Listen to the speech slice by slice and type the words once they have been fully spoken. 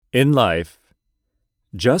In life,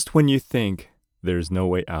 just when you think there's no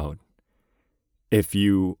way out, if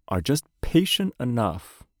you are just patient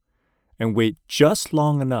enough and wait just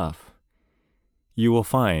long enough, you will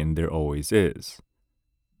find there always is.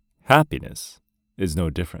 Happiness is no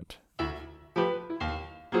different.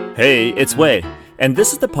 Hey, it's Wei, and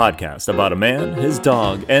this is the podcast about a man, his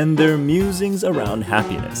dog, and their musings around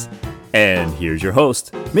happiness. And here's your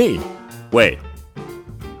host, me, Wei.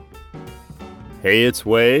 Hey, it's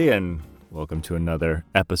Wei, and welcome to another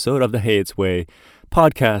episode of the Hey, It's Wei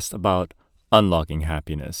podcast about unlocking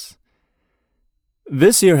happiness.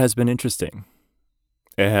 This year has been interesting.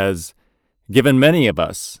 It has given many of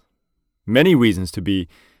us many reasons to be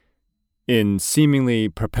in seemingly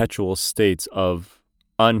perpetual states of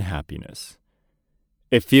unhappiness.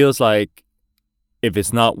 It feels like if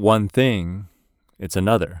it's not one thing, it's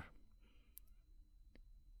another.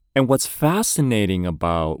 And what's fascinating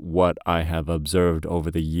about what I have observed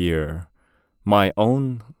over the year, my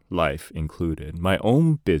own life included, my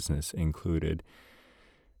own business included,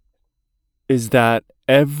 is that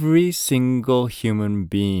every single human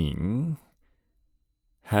being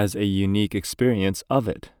has a unique experience of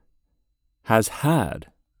it, has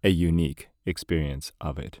had a unique experience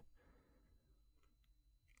of it.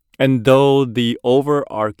 And though the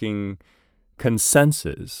overarching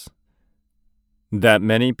consensus that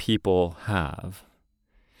many people have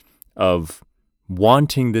of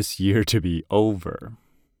wanting this year to be over,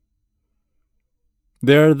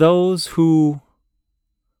 there are those who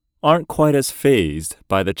aren't quite as fazed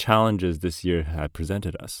by the challenges this year had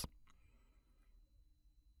presented us.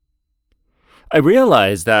 I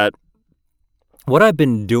realized that what I've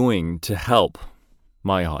been doing to help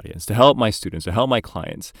my audience, to help my students, to help my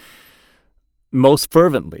clients most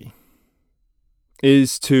fervently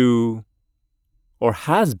is to, or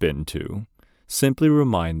has been to, simply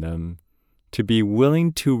remind them to be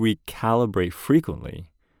willing to recalibrate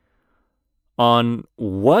frequently on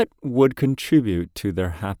what would contribute to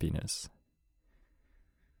their happiness.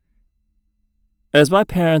 As my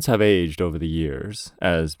parents have aged over the years,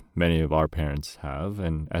 as many of our parents have,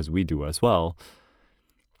 and as we do as well,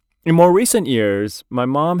 in more recent years, my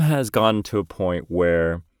mom has gotten to a point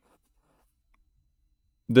where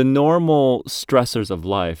the normal stressors of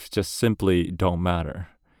life just simply don't matter.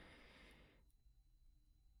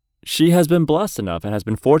 She has been blessed enough and has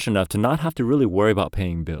been fortunate enough to not have to really worry about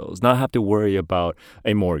paying bills, not have to worry about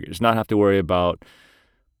a mortgage, not have to worry about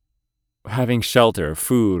having shelter,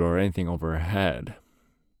 food, or anything over her head.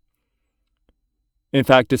 In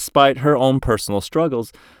fact, despite her own personal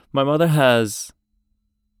struggles, my mother has,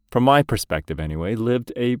 from my perspective anyway,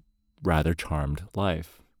 lived a rather charmed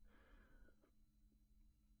life.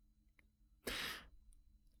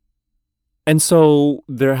 And so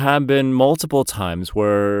there have been multiple times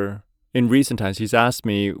where, in recent times, she's asked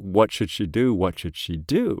me, what should she do? What should she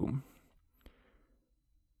do?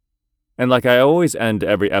 And like I always end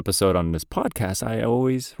every episode on this podcast, I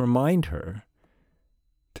always remind her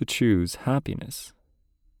to choose happiness.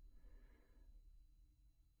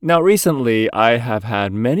 Now, recently, I have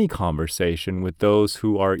had many conversations with those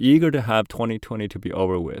who are eager to have 2020 to be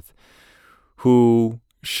over with, who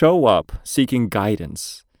show up seeking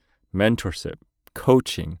guidance, mentorship,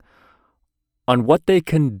 coaching on what they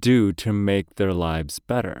can do to make their lives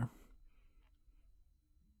better.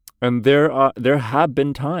 And there have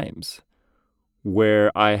been times where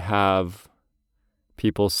I have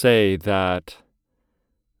people say that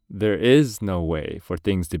there is no way for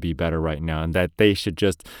things to be better right now and that they should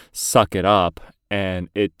just suck it up and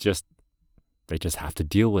they just have to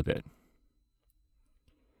deal with it.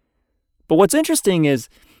 But what's interesting is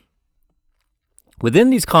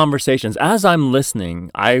within these conversations, as I'm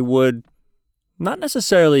listening, I would not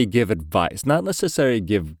necessarily give advice, not necessarily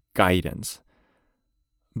give guidance,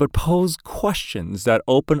 but pose questions that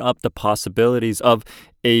open up the possibilities of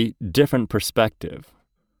a different perspective,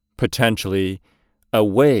 potentially a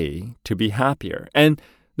way to be happier. And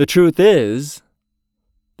the truth is,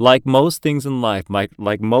 like most things in life,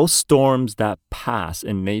 like most storms that pass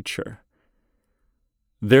in nature,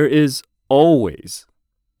 there is always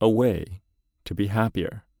a way to be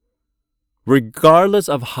happier, regardless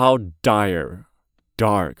of how dire,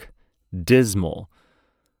 dark, dismal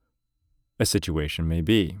a situation may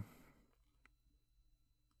be.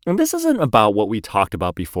 And this isn't about what we talked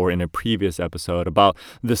about before in a previous episode about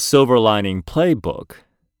the silver lining playbook.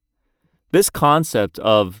 This concept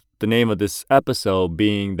of the name of this episode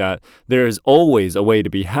being that there is always a way to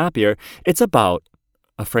be happier, it's about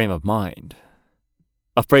a frame of mind,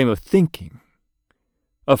 a frame of thinking,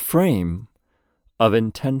 a frame of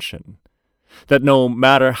intention, that no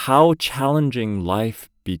matter how challenging life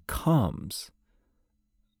becomes,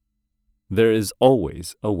 there is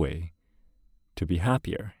always a way to be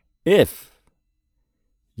happier. If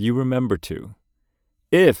you remember to,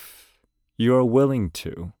 if you are willing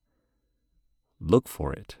to, look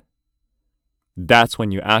for it. That's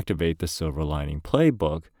when you activate the silver lining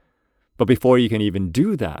playbook. But before you can even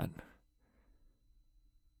do that,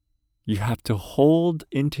 you have to hold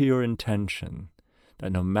into your intention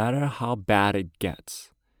that no matter how bad it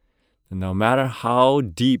gets, and no matter how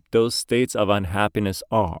deep those states of unhappiness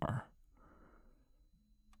are,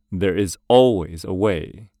 there is always a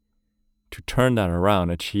way to turn that around,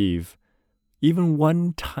 achieve even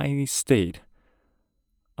one tiny state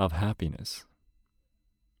of happiness.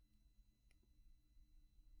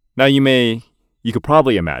 Now you could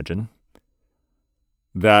probably imagine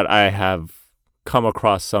that I have come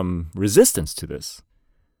across some resistance to this.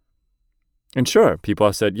 And sure, people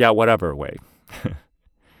have said, yeah, whatever way.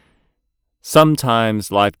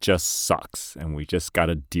 Sometimes life just sucks and we just got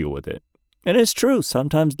to deal with it. And it's true,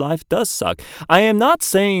 sometimes life does suck. I am not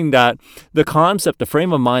saying that the concept, the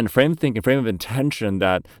frame of mind, the frame of thinking, frame of intention,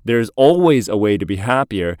 that there's always a way to be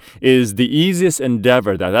happier is the easiest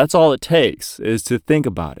endeavor, that's all it takes, is to think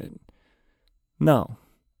about it. No.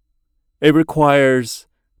 It requires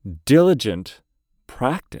diligent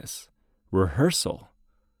practice, rehearsal,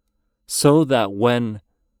 so that when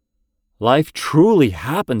life truly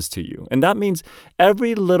happens to you, and that means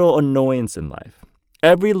every little annoyance in life,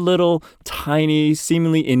 every little tiny,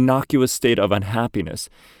 seemingly innocuous state of unhappiness,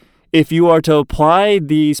 if you are to apply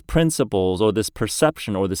these principles or this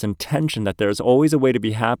perception or this intention that there's always a way to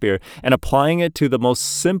be happier and applying it to the most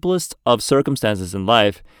simplest of circumstances in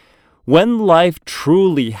life, when life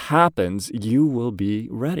truly happens, you will be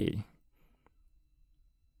ready.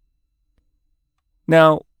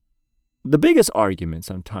 Now, the biggest argument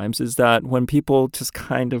sometimes is that when people just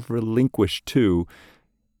kind of relinquish to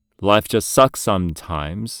life just sucks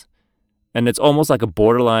sometimes, and it's almost like a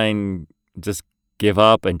borderline just give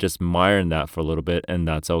up and just mire in that for a little bit, and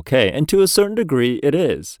that's okay. And to a certain degree, it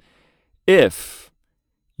is. If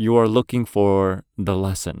you are looking for the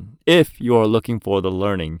lesson, if you are looking for the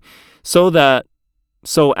learning, so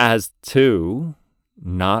as to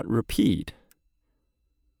not repeat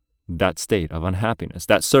that state of unhappiness,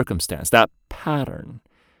 that circumstance, that pattern.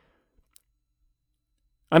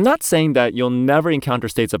 I'm not saying that you'll never encounter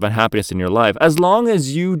states of unhappiness in your life as long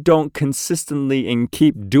as you don't consistently and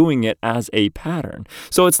keep doing it as a pattern.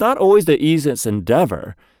 So it's not always the easiest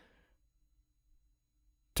endeavor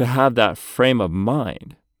to have that frame of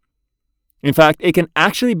mind. In fact, it can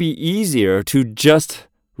actually be easier to just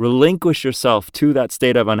relinquish yourself to that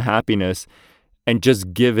state of unhappiness and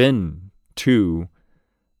just give in to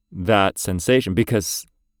that sensation, because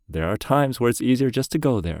there are times where it's easier just to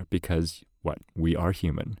go there because we are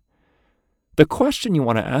human. The question you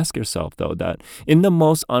want to ask yourself, though, that in the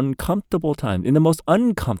most uncomfortable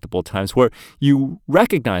times where you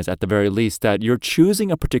recognize at the very least that you're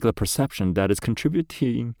choosing a particular perception that is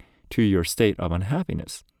contributing to your state of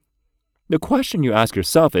unhappiness, the question you ask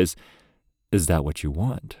yourself is that what you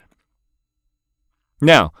want?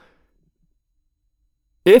 Now,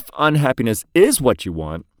 if unhappiness is what you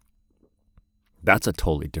want, that's a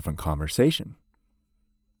totally different conversation.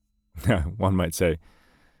 One might say,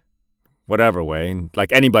 whatever way,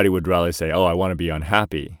 like anybody would rather say, oh, I want to be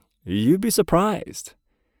unhappy. You'd be surprised.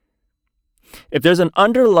 If there's an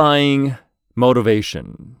underlying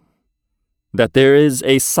motivation, that there is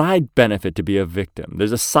a side benefit to be a victim,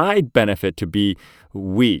 there's a side benefit to be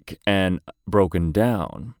weak and broken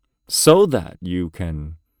down, so that you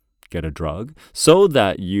can get a drug, so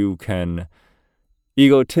that you can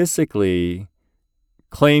egotistically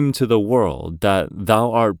claim to the world that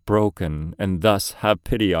thou art broken and thus have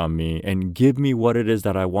pity on me and give me what it is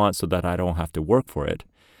that I want so that I don't have to work for it.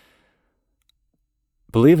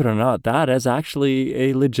 Believe it or not, that is actually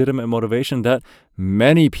a legitimate motivation that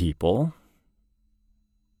many people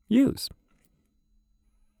use.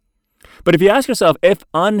 But if you ask yourself if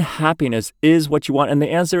unhappiness is what you want and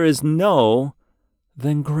the answer is no,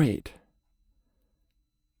 then great.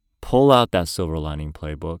 Pull out that silver lining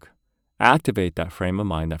playbook. Activate that frame of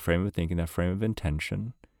mind, that frame of thinking, that frame of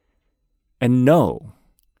intention, and know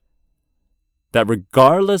that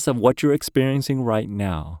regardless of what you're experiencing right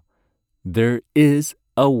now, there is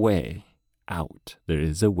a way out. There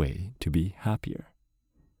is a way to be happier.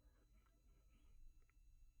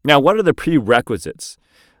 Now, what are the prerequisites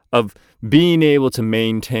of being able to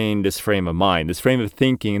maintain this frame of mind, this frame of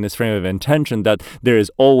thinking, and this frame of intention that there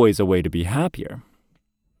is always a way to be happier?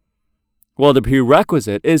 Well, the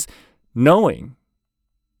prerequisite is knowing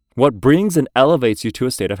what brings and elevates you to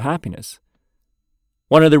a state of happiness.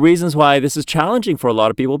 One of the reasons why this is challenging for a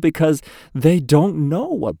lot of people because they don't know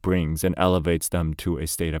what brings and elevates them to a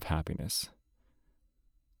state of happiness.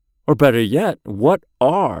 Or better yet, what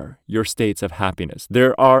are your states of happiness?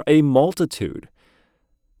 There are a multitude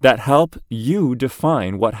that help you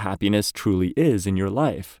define what happiness truly is in your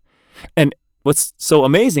life. And what's so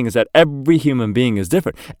amazing is that every human being is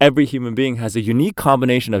different. Every human being has a unique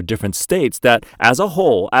combination of different states that, as a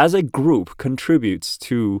whole, as a group, contributes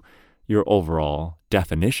to your overall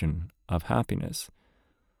definition of happiness.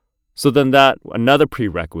 So then another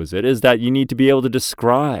prerequisite is that you need to be able to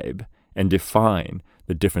describe and define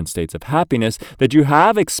the different states of happiness that you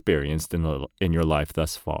have experienced in your life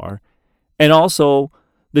thus far, and also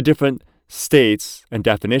the different states and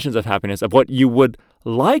definitions of happiness of what you would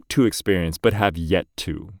like to experience but have yet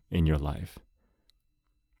to in your life.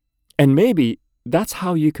 And maybe that's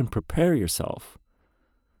how you can prepare yourself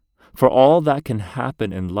for all that can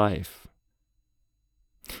happen in life.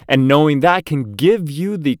 And knowing that can give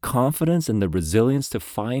you the confidence and the resilience to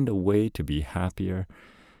find a way to be happier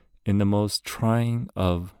in the most trying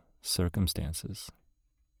of circumstances.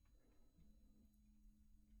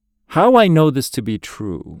 How I know this to be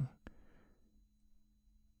true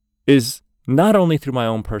is not only through my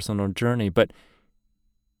own personal journey, but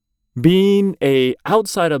being an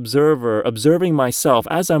outside observer, observing myself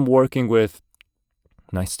as I'm working with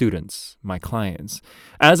my students, my clients,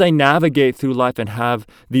 as I navigate through life and have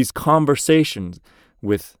these conversations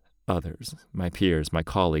with others, my peers, my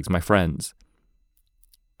colleagues, my friends.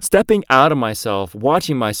 Stepping out of myself,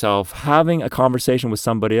 watching myself, having a conversation with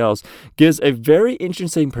somebody else gives a very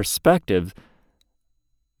interesting perspective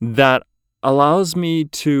that allows me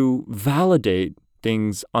to validate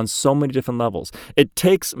things on so many different levels. It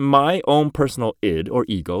takes my own personal id or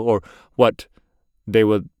ego, or what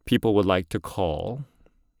people would like to call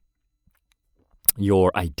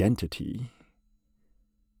your identity.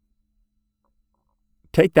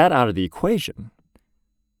 Take that out of the equation,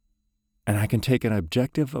 and I can take an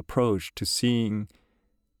objective approach to seeing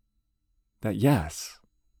that, yes,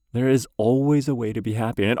 there is always a way to be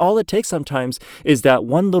happy. And all it takes sometimes is that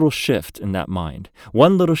one little shift in that mind,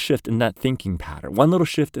 one little shift in that thinking pattern, one little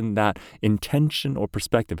shift in that intention or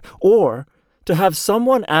perspective, or to have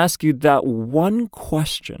someone ask you that one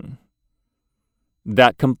question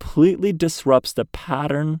that completely disrupts the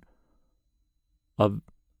pattern of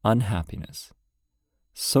unhappiness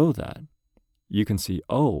so that you can see,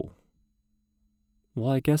 oh,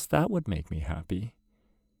 well, I guess that would make me happy.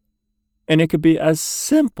 And it could be as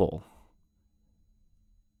simple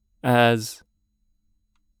as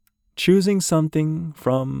choosing something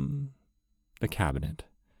from the cabinet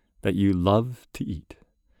that you love to eat,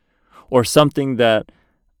 or something that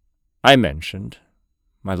I mentioned,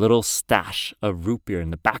 my little stash of root beer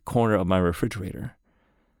in the back corner of my refrigerator.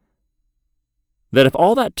 That if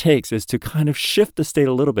all that takes is to kind of shift the state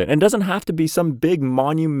a little bit, and it doesn't have to be some big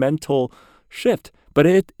monumental shift, but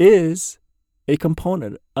it is a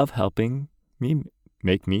component of helping me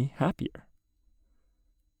make me happier.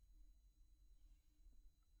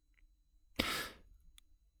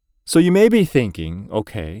 So you may be thinking,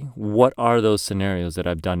 okay, what are those scenarios that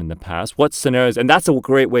I've done in the past? What scenarios? And that's a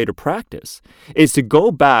great way to practice, is to go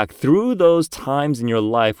back through those times in your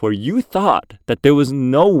life where you thought that there was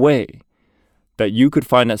no way that you could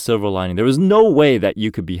find that silver lining. There was no way that you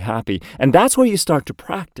could be happy. And that's where you start to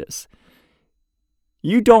practice.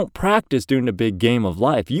 You don't practice during the big game of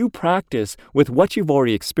life. You practice with what you've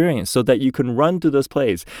already experienced so that you can run through those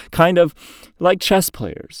plays, kind of like chess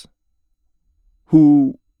players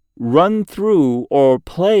who run through or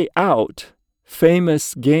play out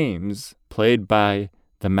famous games played by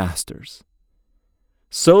the masters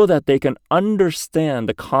so that they can understand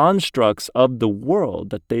the constructs of the world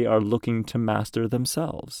that they are looking to master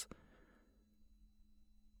themselves.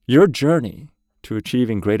 Your journey to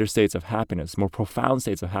achieving greater states of happiness, more profound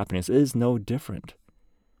states of happiness, is no different.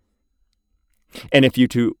 And if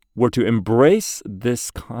you were to embrace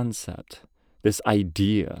this concept, this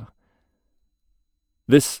idea,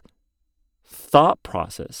 this thought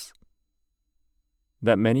process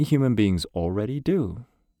that many human beings already do,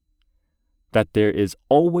 that there is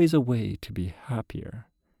always a way to be happier,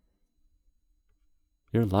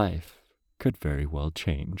 your life could very well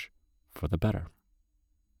change for the better.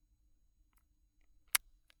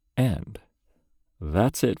 And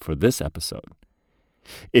that's it for this episode.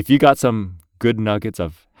 If you got some good nuggets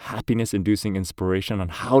of happiness-inducing inspiration on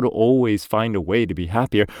how to always find a way to be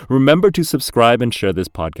happier, remember to subscribe and share this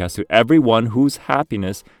podcast to everyone whose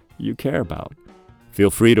happiness you care about.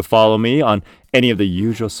 Feel free to follow me on any of the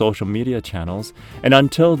usual social media channels. And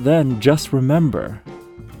until then, just remember,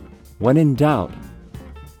 when in doubt,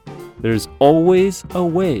 There's always a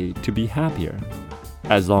way to be happier,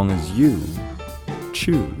 as long as you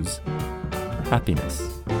choose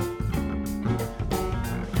happiness.